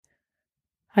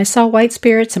I saw white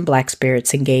spirits and black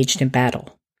spirits engaged in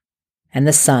battle, and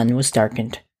the sun was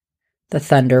darkened. The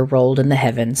thunder rolled in the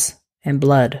heavens, and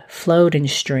blood flowed in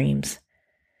streams.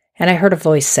 And I heard a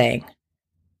voice saying,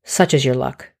 "Such is your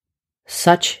luck.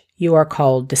 Such you are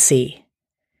called to see.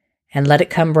 And let it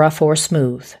come rough or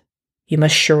smooth, you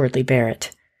must surely bear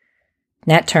it."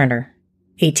 Nat Turner,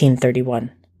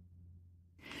 1831.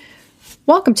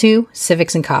 Welcome to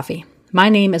Civics and Coffee. My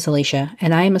name is Alicia,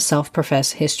 and I am a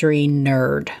self-professed history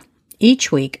nerd. Each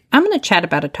week, I'm going to chat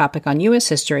about a topic on U.S.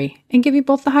 history and give you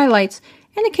both the highlights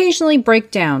and occasionally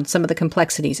break down some of the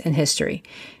complexities in history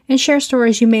and share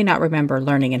stories you may not remember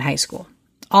learning in high school,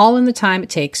 all in the time it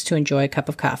takes to enjoy a cup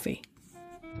of coffee.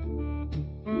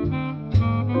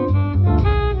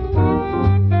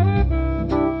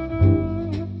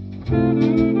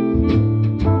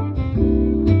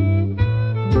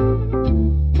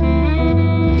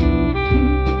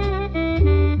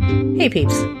 Hey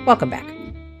peeps, welcome back.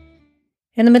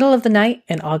 In the middle of the night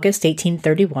in August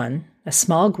 1831, a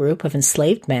small group of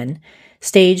enslaved men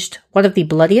staged one of the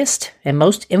bloodiest and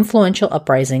most influential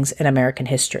uprisings in American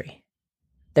history.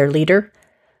 Their leader,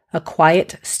 a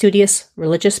quiet, studious,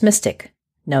 religious mystic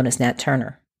known as Nat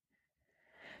Turner.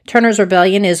 Turner's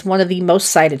Rebellion is one of the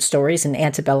most cited stories in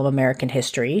antebellum American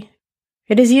history.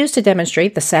 It is used to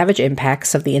demonstrate the savage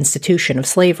impacts of the institution of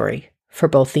slavery for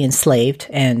both the enslaved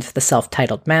and the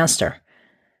self-titled master.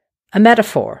 A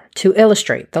metaphor to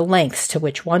illustrate the lengths to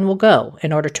which one will go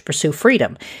in order to pursue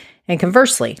freedom, and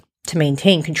conversely, to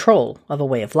maintain control of a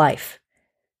way of life.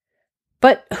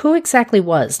 But who exactly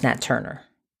was Nat Turner?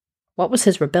 What was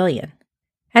his rebellion?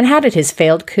 And how did his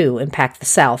failed coup impact the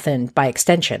South and, by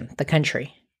extension, the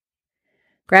country?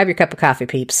 Grab your cup of coffee,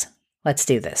 peeps. Let's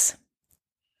do this.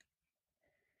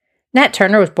 Nat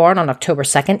Turner was born on October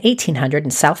 2nd, 1800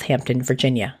 in Southampton,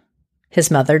 Virginia. His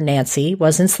mother, Nancy,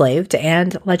 was enslaved,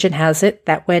 and legend has it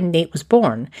that when Nate was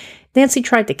born, Nancy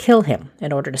tried to kill him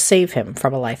in order to save him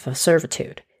from a life of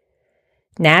servitude.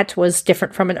 Nat was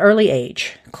different from an early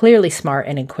age. Clearly smart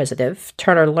and inquisitive,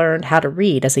 Turner learned how to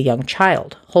read as a young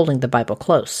child, holding the Bible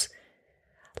close.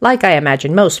 Like I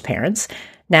imagine most parents,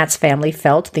 Nat's family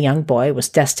felt the young boy was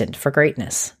destined for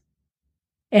greatness.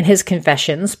 In his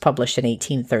Confessions, published in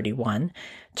 1831,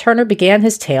 Turner began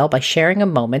his tale by sharing a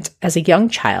moment as a young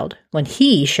child when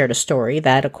he shared a story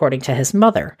that, according to his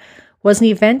mother, was an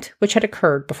event which had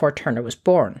occurred before Turner was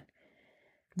born.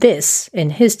 This,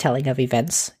 in his telling of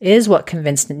events, is what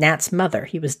convinced Nat's mother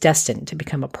he was destined to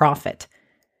become a prophet.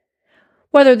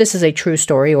 Whether this is a true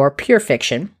story or pure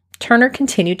fiction, Turner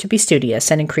continued to be studious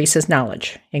and increase his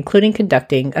knowledge, including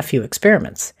conducting a few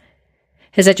experiments.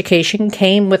 His education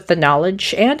came with the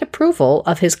knowledge and approval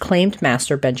of his claimed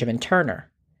master, Benjamin Turner.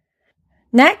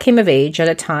 Nat came of age at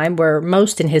a time where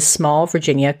most in his small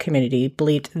Virginia community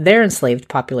believed their enslaved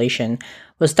population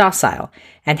was docile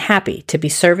and happy to be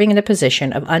serving in a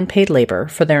position of unpaid labor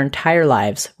for their entire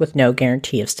lives with no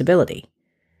guarantee of stability.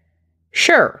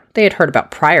 Sure, they had heard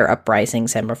about prior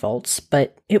uprisings and revolts,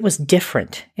 but it was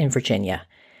different in Virginia.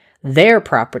 Their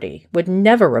property would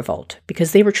never revolt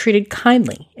because they were treated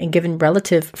kindly and given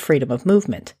relative freedom of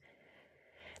movement.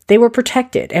 They were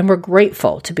protected and were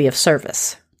grateful to be of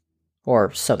service.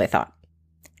 Or so they thought.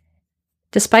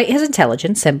 Despite his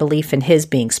intelligence and belief in his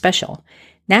being special,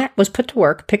 Nat was put to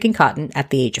work picking cotton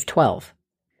at the age of 12.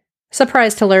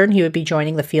 Surprised to learn he would be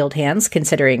joining the field hands,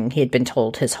 considering he had been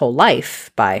told his whole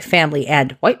life, by family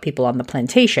and white people on the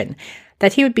plantation,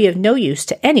 that he would be of no use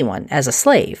to anyone as a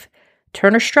slave,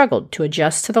 Turner struggled to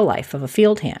adjust to the life of a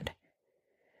field hand.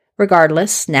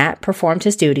 Regardless, Nat performed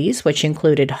his duties, which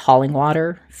included hauling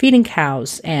water, feeding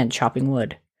cows, and chopping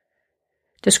wood.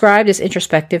 Described as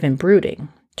introspective and brooding,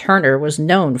 Turner was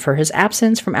known for his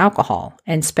abstinence from alcohol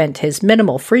and spent his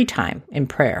minimal free time in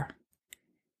prayer.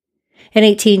 In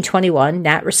 1821,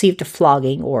 Nat received a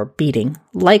flogging or beating,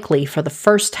 likely for the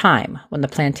first time when the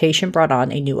plantation brought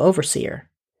on a new overseer.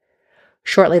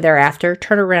 Shortly thereafter,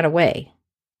 Turner ran away,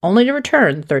 only to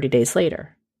return 30 days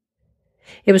later.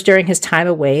 It was during his time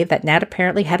away that Nat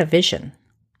apparently had a vision.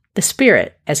 The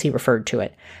spirit, as he referred to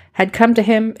it, had come to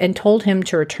him and told him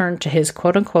to return to his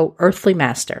quote-unquote earthly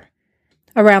master.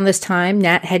 Around this time,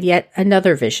 Nat had yet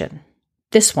another vision,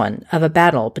 this one of a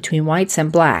battle between whites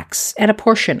and blacks, and a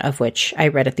portion of which I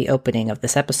read at the opening of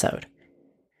this episode.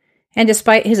 And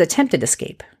despite his attempted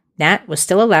escape, Nat was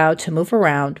still allowed to move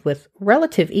around with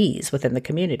relative ease within the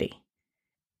community.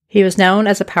 He was known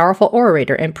as a powerful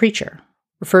orator and preacher,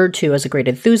 referred to as a great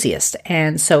enthusiast,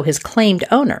 and so his claimed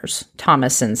owners,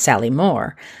 Thomas and Sally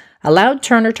Moore, allowed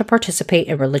Turner to participate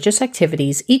in religious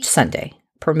activities each Sunday,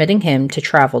 permitting him to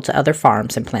travel to other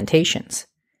farms and plantations.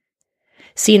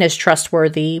 Seen as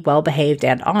trustworthy, well-behaved,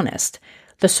 and honest,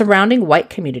 the surrounding white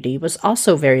community was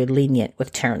also very lenient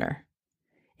with Turner.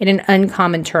 In an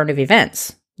uncommon turn of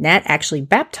events, Nat actually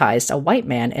baptized a white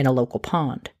man in a local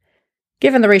pond.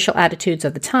 Given the racial attitudes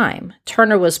of the time,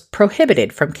 Turner was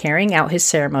prohibited from carrying out his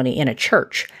ceremony in a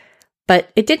church,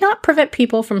 but it did not prevent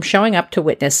people from showing up to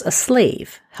witness a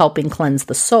slave helping cleanse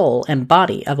the soul and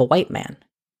body of a white man.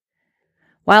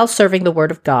 While serving the Word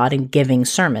of God and giving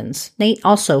sermons, Nate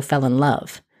also fell in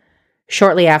love.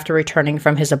 Shortly after returning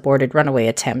from his aborted runaway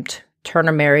attempt,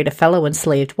 Turner married a fellow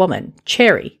enslaved woman,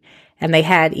 Cherry, and they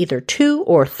had either 2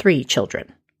 or 3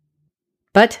 children.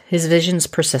 But his visions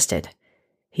persisted.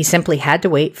 He simply had to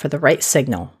wait for the right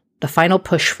signal, the final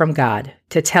push from God,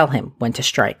 to tell him when to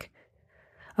strike.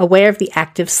 Aware of the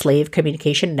active slave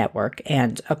communication network,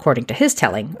 and, according to his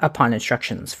telling, upon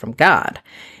instructions from God,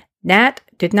 Nat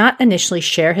did not initially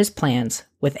share his plans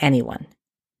with anyone.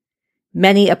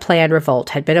 Many a planned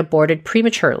revolt had been aborted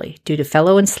prematurely due to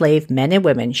fellow enslaved men and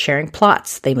women sharing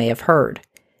plots they may have heard.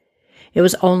 It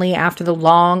was only after the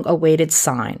long-awaited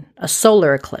sign, a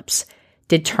solar eclipse,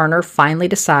 did Turner finally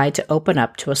decide to open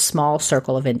up to a small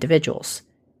circle of individuals.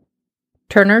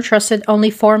 Turner trusted only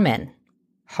 4 men,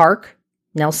 Hark,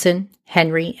 Nelson,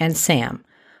 Henry, and Sam,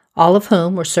 all of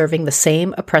whom were serving the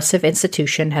same oppressive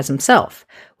institution as himself,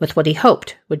 with what he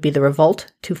hoped would be the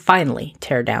revolt to finally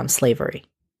tear down slavery.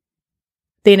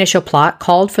 The initial plot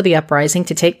called for the uprising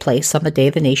to take place on the day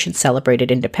the nation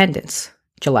celebrated independence,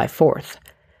 July 4th.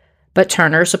 But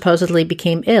Turner supposedly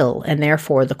became ill, and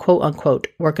therefore the quote-unquote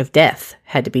work of death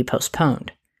had to be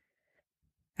postponed.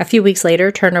 A few weeks later,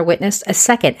 Turner witnessed a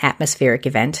second atmospheric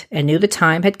event and knew the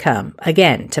time had come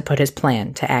again to put his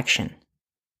plan to action.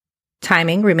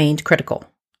 Timing remained critical.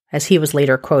 As he was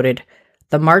later quoted,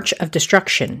 "The march of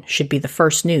destruction should be the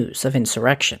first news of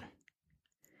insurrection."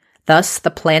 Thus,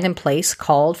 the plan in place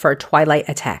called for a twilight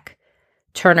attack.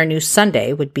 Turner knew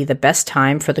Sunday would be the best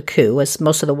time for the coup, as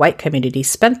most of the white community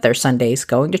spent their Sundays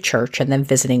going to church and then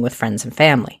visiting with friends and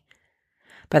family.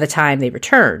 By the time they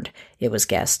returned, it was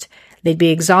guessed, they'd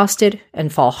be exhausted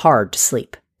and fall hard to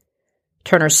sleep.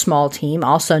 Turner's small team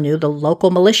also knew the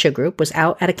local militia group was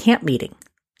out at a camp meeting,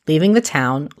 leaving the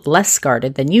town less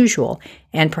guarded than usual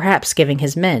and perhaps giving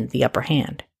his men the upper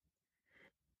hand.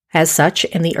 As such,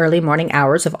 in the early morning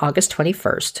hours of August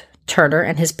 21st, Turner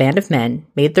and his band of men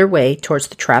made their way towards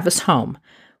the Travis home,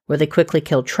 where they quickly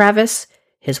killed Travis,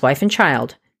 his wife and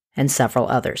child, and several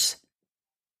others.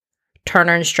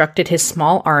 Turner instructed his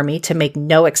small army to make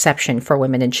no exception for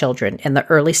women and children in the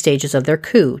early stages of their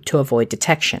coup to avoid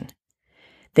detection.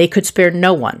 They could spare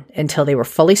no one until they were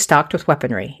fully stocked with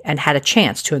weaponry and had a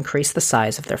chance to increase the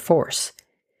size of their force.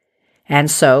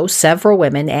 And so, several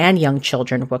women and young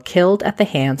children were killed at the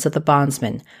hands of the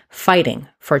bondsmen, fighting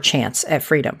for a chance at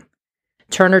freedom.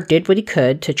 Turner did what he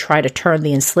could to try to turn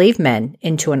the enslaved men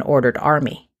into an ordered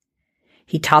army.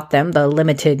 He taught them the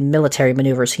limited military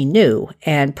maneuvers he knew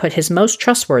and put his most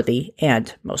trustworthy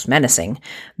and most menacing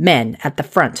men at the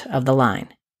front of the line.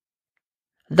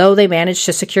 Though they managed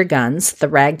to secure guns, the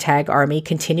ragtag army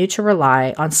continued to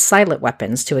rely on silent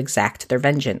weapons to exact their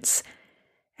vengeance.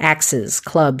 Axes,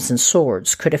 clubs, and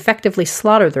swords could effectively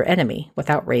slaughter their enemy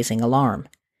without raising alarm.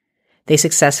 They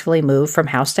successfully moved from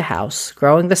house to house,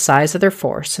 growing the size of their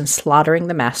force and slaughtering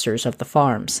the masters of the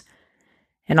farms.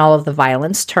 In all of the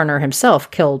violence, Turner himself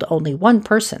killed only one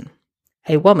person,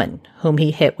 a woman whom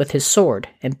he hit with his sword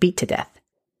and beat to death.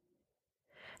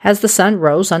 As the sun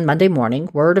rose on Monday morning,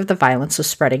 word of the violence was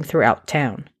spreading throughout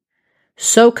town.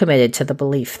 So committed to the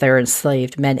belief their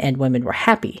enslaved men and women were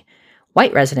happy,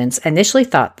 white residents initially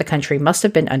thought the country must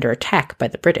have been under attack by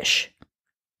the British.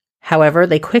 However,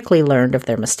 they quickly learned of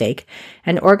their mistake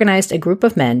and organized a group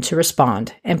of men to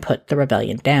respond and put the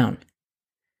rebellion down.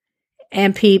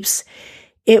 And peeps,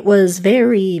 it was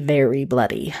very, very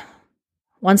bloody.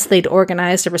 Once they'd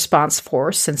organized a response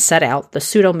force and set out, the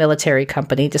pseudo-military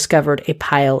company discovered a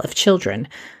pile of children,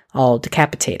 all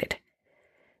decapitated.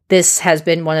 This has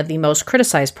been one of the most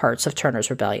criticized parts of Turner's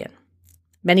rebellion.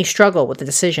 Many struggle with the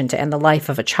decision to end the life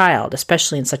of a child,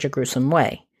 especially in such a gruesome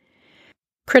way.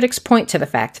 Critics point to the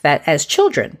fact that, as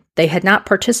children, they had not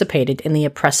participated in the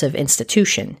oppressive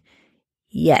institution.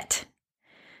 Yet.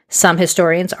 Some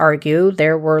historians argue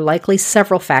there were likely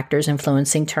several factors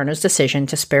influencing Turner's decision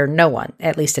to spare no one,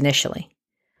 at least initially.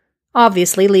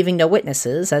 Obviously, leaving no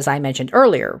witnesses, as I mentioned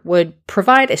earlier, would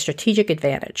provide a strategic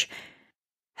advantage.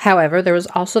 However, there was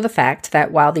also the fact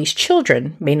that while these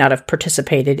children may not have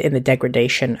participated in the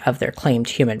degradation of their claimed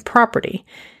human property,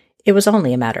 it was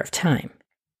only a matter of time.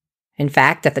 In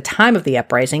fact, at the time of the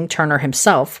uprising, Turner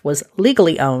himself was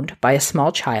legally owned by a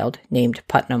small child named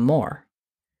Putnam Moore.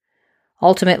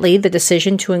 Ultimately, the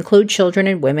decision to include children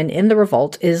and women in the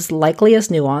revolt is likely as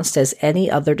nuanced as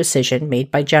any other decision made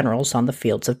by generals on the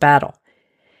fields of battle.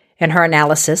 In her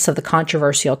analysis of the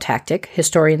controversial tactic,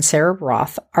 historian Sarah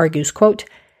Roth argues, quote,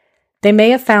 "They may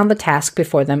have found the task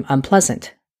before them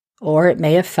unpleasant, or it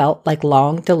may have felt like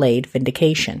long-delayed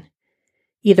vindication.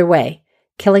 Either way,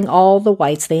 killing all the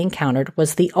whites they encountered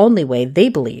was the only way they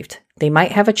believed they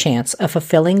might have a chance of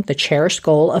fulfilling the cherished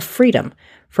goal of freedom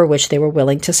for which they were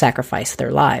willing to sacrifice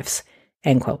their lives."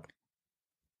 End quote.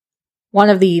 One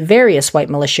of the various white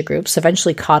militia groups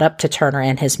eventually caught up to Turner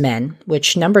and his men,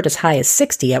 which numbered as high as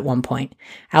 60 at one point,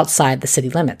 outside the city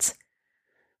limits.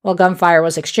 While gunfire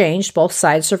was exchanged, both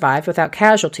sides survived without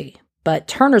casualty, but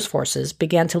Turner's forces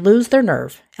began to lose their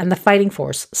nerve, and the fighting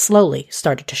force slowly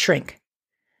started to shrink.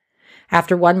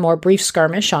 After one more brief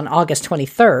skirmish on August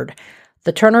 23rd,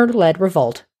 the Turner-led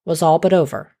revolt was all but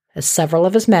over, as several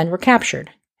of his men were captured,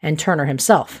 and Turner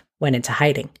himself went into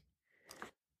hiding.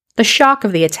 The shock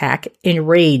of the attack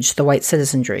enraged the white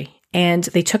citizenry, and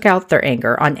they took out their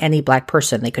anger on any black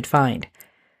person they could find.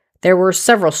 There were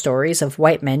several stories of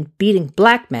white men beating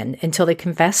black men until they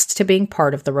confessed to being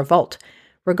part of the revolt,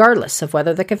 regardless of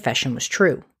whether the confession was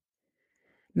true.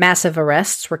 Massive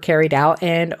arrests were carried out,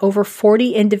 and over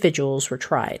 40 individuals were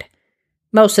tried.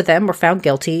 Most of them were found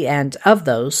guilty, and of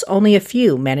those, only a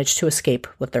few managed to escape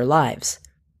with their lives.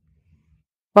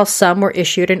 While some were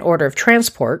issued an order of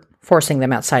transport, forcing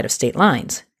them outside of state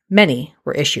lines, many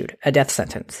were issued a death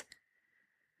sentence.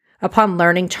 Upon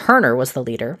learning Turner was the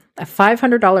leader, a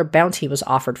 $500 bounty was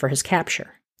offered for his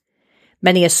capture.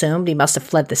 Many assumed he must have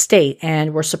fled the state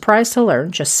and were surprised to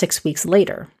learn just 6 weeks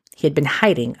later he had been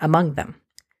hiding among them.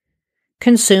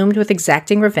 Consumed with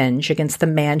exacting revenge against the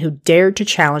man who dared to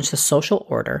challenge the social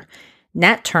order,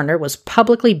 Nat Turner was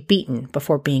publicly beaten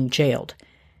before being jailed.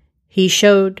 He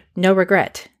showed no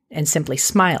regret and simply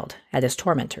smiled at his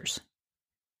tormentors.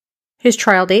 His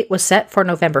trial date was set for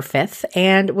November 5th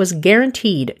and was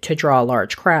guaranteed to draw a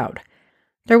large crowd.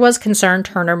 There was concern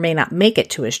Turner may not make it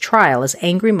to his trial as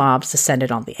angry mobs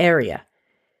descended on the area.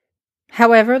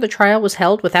 However, the trial was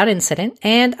held without incident,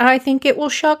 and I think it will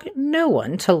shock no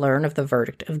one to learn of the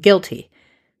verdict of guilty.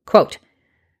 Quote,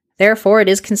 "Therefore it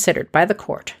is considered by the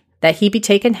court that he be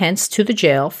taken hence to the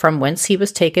jail from whence he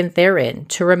was taken therein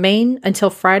to remain until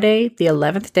Friday the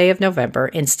 11th day of November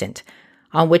instant,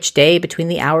 on which day between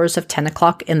the hours of 10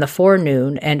 o'clock in the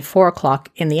forenoon and 4 o'clock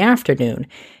in the afternoon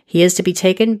he is to be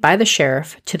taken by the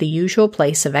sheriff to the usual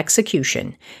place of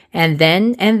execution, and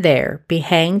then and there be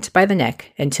hanged by the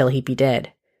neck until he be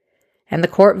dead. And the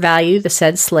court value the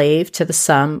said slave to the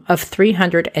sum of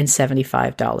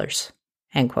 $375.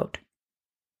 End quote.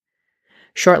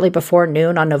 Shortly before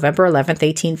noon on November 11th,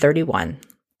 1831,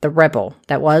 the rebel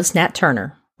that was Nat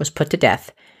Turner was put to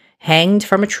death, hanged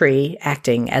from a tree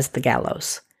acting as the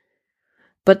gallows.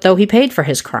 But though he paid for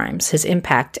his crimes, his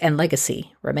impact and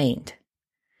legacy remained.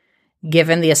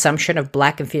 Given the assumption of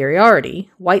black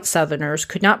inferiority, white Southerners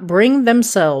could not bring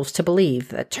themselves to believe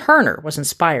that Turner was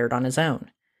inspired on his own.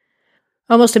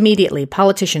 Almost immediately,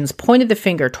 politicians pointed the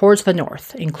finger towards the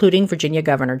North, including Virginia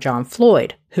Governor John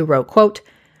Floyd, who wrote, quote,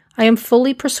 "I am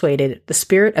fully persuaded the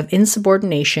spirit of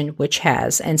insubordination which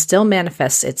has, and still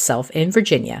manifests itself in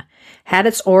Virginia, had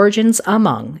its origins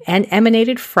among, and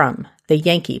emanated from, the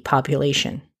Yankee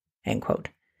population." End quote.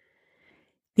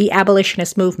 The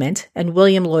abolitionist movement, and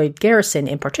William Lloyd Garrison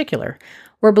in particular,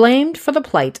 were blamed for the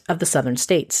plight of the Southern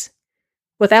states.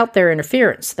 Without their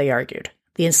interference, they argued,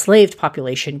 the enslaved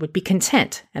population would be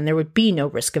content and there would be no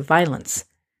risk of violence.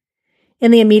 In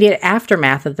the immediate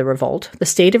aftermath of the revolt, the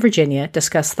state of Virginia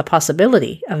discussed the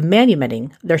possibility of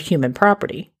manumitting their human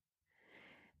property.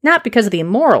 Not because of the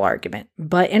immoral argument,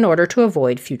 but in order to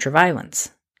avoid future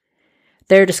violence.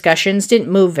 Their discussions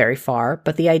didn't move very far,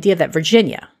 but the idea that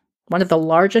Virginia, one of the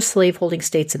largest slaveholding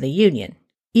states in the Union,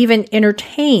 even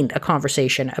entertained a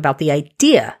conversation about the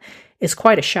idea is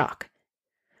quite a shock.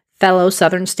 Fellow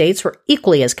Southern states were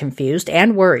equally as confused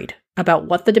and worried about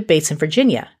what the debates in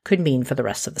Virginia could mean for the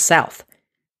rest of the South.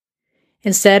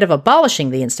 Instead of abolishing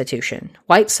the institution,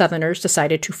 white Southerners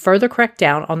decided to further crack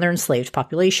down on their enslaved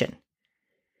population.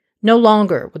 No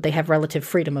longer would they have relative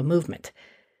freedom of movement.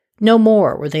 No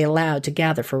more were they allowed to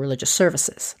gather for religious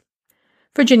services.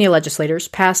 Virginia legislators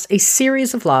passed a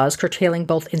series of laws curtailing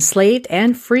both enslaved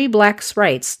and free blacks'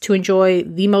 rights to enjoy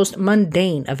the most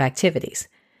mundane of activities.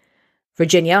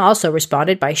 Virginia also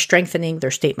responded by strengthening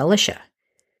their state militia.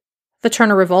 The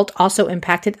Turner Revolt also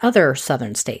impacted other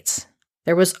Southern states.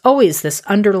 There was always this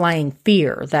underlying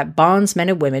fear that bondsmen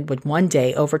and women would one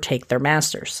day overtake their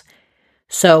masters.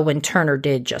 So when Turner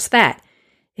did just that,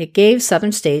 It gave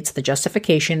Southern states the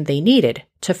justification they needed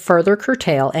to further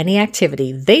curtail any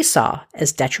activity they saw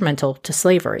as detrimental to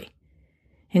slavery,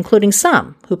 including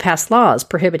some who passed laws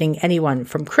prohibiting anyone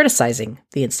from criticizing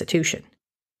the institution.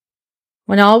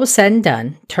 When all was said and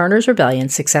done, Turner's Rebellion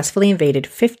successfully invaded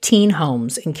 15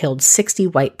 homes and killed 60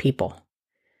 white people.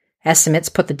 Estimates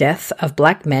put the death of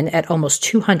black men at almost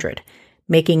 200,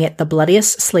 making it the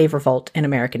bloodiest slave revolt in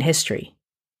American history.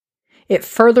 It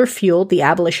further fueled the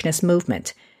abolitionist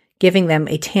movement, giving them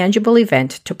a tangible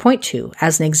event to point to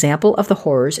as an example of the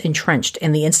horrors entrenched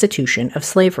in the institution of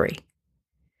slavery.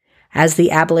 As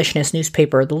the abolitionist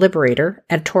newspaper The Liberator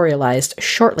editorialized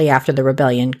shortly after the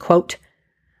rebellion, quote,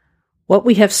 "What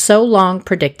we have so long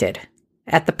predicted,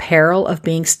 at the peril of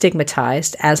being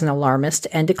stigmatized as an alarmist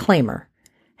and declaimer,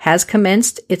 has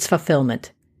commenced its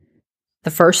fulfillment.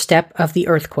 The first step of the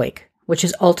earthquake, which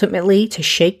is ultimately to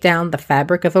shake down the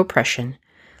fabric of oppression,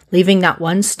 leaving not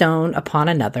one stone upon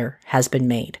another, has been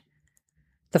made.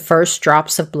 The first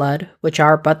drops of blood, which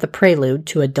are but the prelude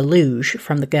to a deluge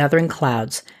from the gathering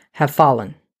clouds, have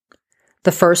fallen.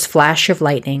 The first flash of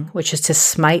lightning, which is to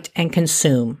smite and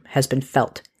consume, has been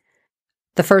felt.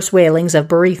 The first wailings of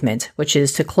bereavement, which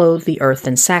is to clothe the earth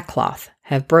in sackcloth,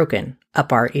 have broken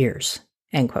up our ears."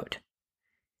 End quote.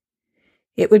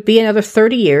 It would be another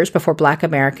 30 years before Black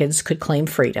Americans could claim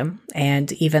freedom,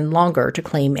 and even longer to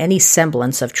claim any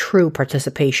semblance of true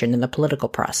participation in the political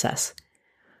process.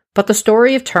 But the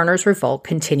story of Turner's revolt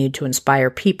continued to inspire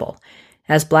people,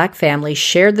 as Black families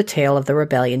shared the tale of the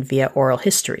rebellion via oral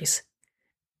histories.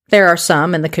 There are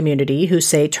some in the community who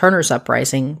say Turner's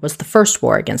uprising was the first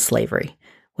war against slavery,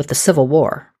 with the Civil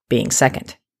War being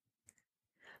second.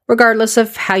 Regardless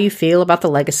of how you feel about the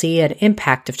legacy and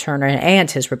impact of Turner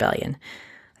and his rebellion,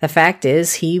 the fact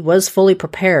is he was fully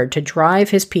prepared to drive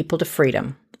his people to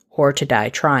freedom, or to die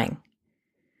trying.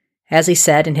 As he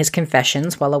said in his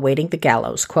confessions while awaiting the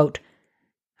gallows, quote,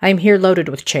 "I am here loaded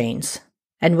with chains,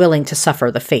 and willing to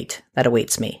suffer the fate that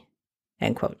awaits me."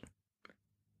 End quote.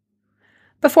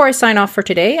 Before I sign off for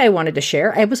today, I wanted to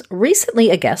share I was recently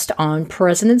a guest on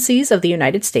Presidencies of the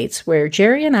United States, where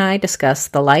Jerry and I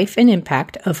discussed the life and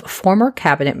impact of former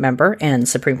cabinet member and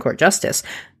Supreme Court Justice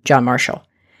John Marshall.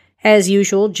 As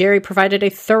usual, Jerry provided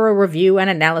a thorough review and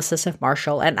analysis of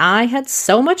Marshall, and I had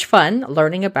so much fun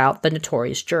learning about the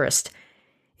notorious jurist.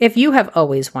 If you have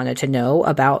always wanted to know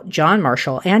about John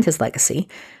Marshall and his legacy,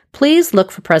 please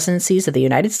look for Presidencies of the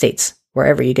United States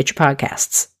wherever you get your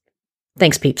podcasts.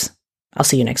 Thanks, peeps. I'll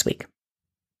see you next week.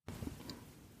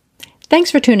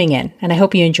 Thanks for tuning in, and I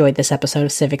hope you enjoyed this episode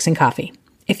of Civics and Coffee.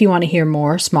 If you want to hear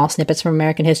more small snippets from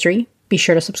American history, be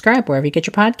sure to subscribe wherever you get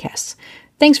your podcasts.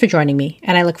 Thanks for joining me,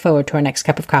 and I look forward to our next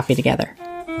cup of coffee together.